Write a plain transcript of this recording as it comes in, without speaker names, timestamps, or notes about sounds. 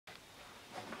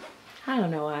I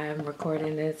don't know why I'm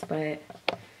recording this, but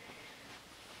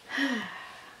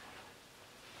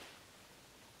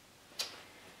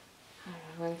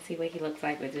let's see what he looks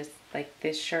like with just like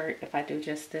this shirt. If I do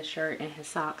just this shirt and his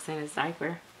socks and his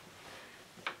diaper.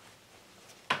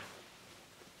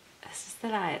 It's just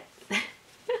that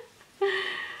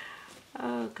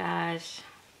oh gosh.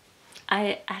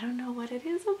 I don't know what it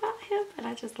is about him, but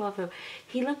I just love him.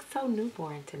 He looks so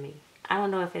newborn to me. I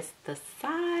don't know if it's the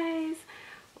size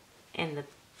and the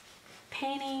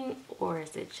painting, or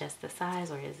is it just the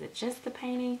size, or is it just the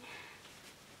painting?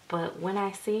 But when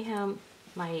I see him,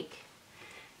 like,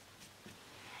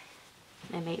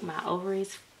 they make my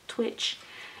ovaries twitch.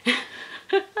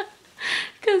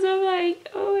 Cause I'm like,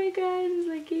 oh my god, it's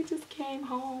like he just came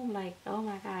home. Like, oh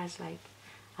my gosh, like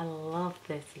I love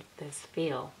this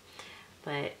feel.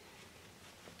 But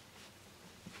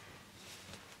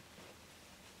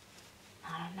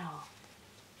I don't know.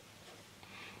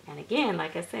 And again,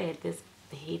 like I said,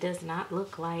 he does not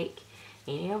look like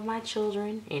any of my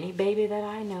children, any baby that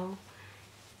I know.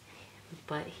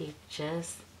 But he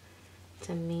just,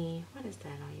 to me, what is that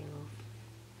on your little?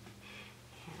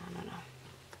 Yeah, I don't know.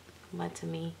 But to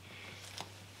me,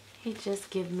 he just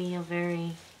gives me a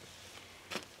very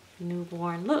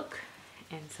newborn look.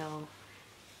 And so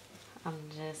I'm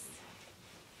just,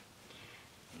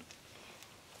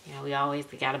 you know, we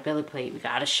got a belly plate. We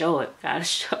gotta show it. Gotta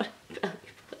show the belly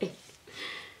plate.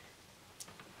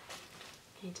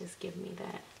 He just gives me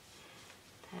that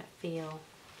feel.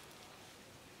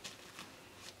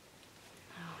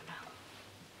 Oh no.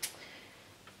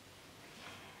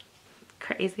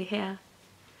 Crazy hair.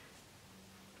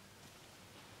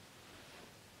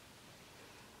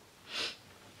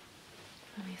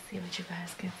 Let me see what you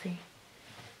guys can see.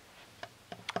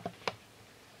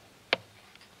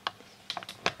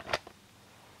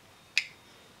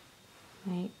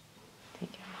 Wait,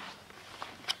 take it off.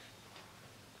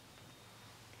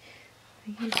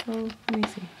 Like he's so, let me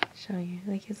see, show you.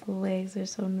 Like his little legs are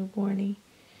so newborny.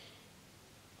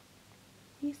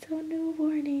 He's so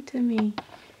newborny to me.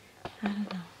 I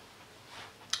don't know.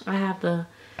 I have the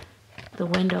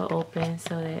window open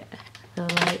so that the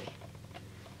light,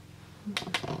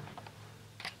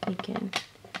 you can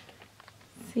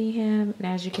see him. And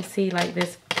as you can see, like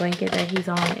this blanket that he's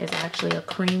on is actually a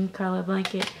cream color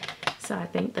blanket. So I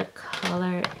think the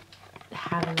color,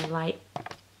 having the light,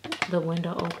 the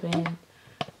window open,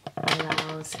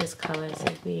 allows his colors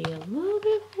to be a little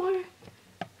bit more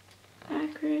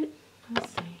accurate.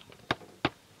 Let's see.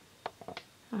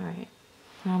 All right,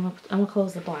 I'm gonna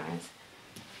close the blinds.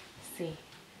 Let's see.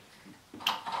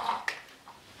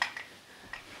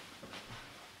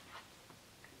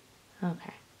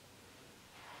 Okay.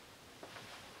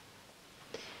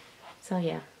 So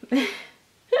yeah.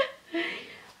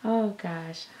 Oh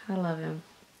gosh, I love him.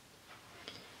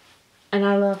 And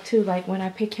I love too, like when I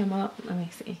pick him up, let me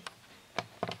see.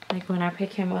 Like when I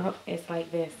pick him up, it's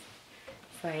like this.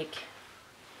 It's like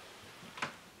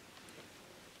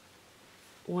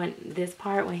when this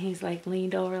part, when he's like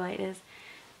leaned over like this,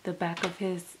 the back of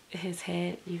his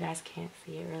head, you guys can't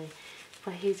see it really,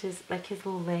 but he's just like his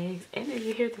little legs, and then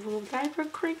you hear the little diaper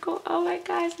crinkle. Oh my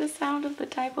gosh, the sound of the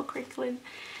diaper crinkling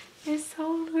is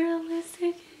so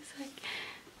realistic. He's like,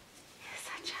 he's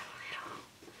such a little,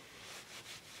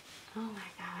 oh my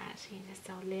gosh, he's just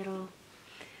so little.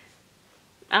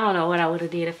 I don't know what I would have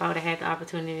did if I would have had the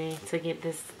opportunity to get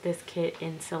this kit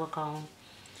in silicone.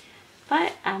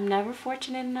 But I'm never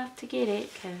fortunate enough to get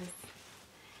it because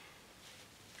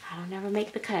I don't never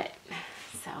make the cut.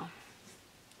 So,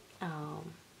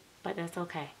 but that's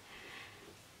okay.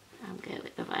 I'm good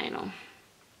with the vinyl.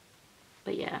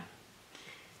 But yeah.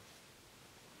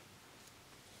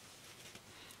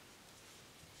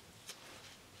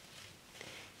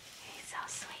 He's so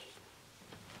sweet.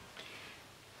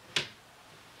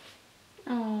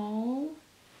 Oh.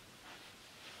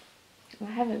 I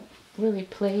haven't really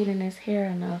played in his hair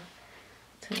enough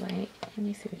to like, let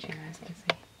me see what you guys can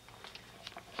see.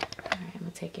 Alright, I'm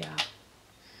gonna take it off.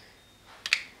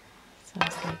 So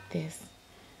it's like this.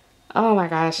 Oh my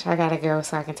gosh, I gotta go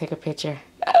so I can take a picture.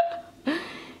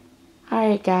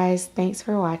 Alright guys, thanks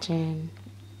for watching.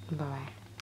 Bye-bye.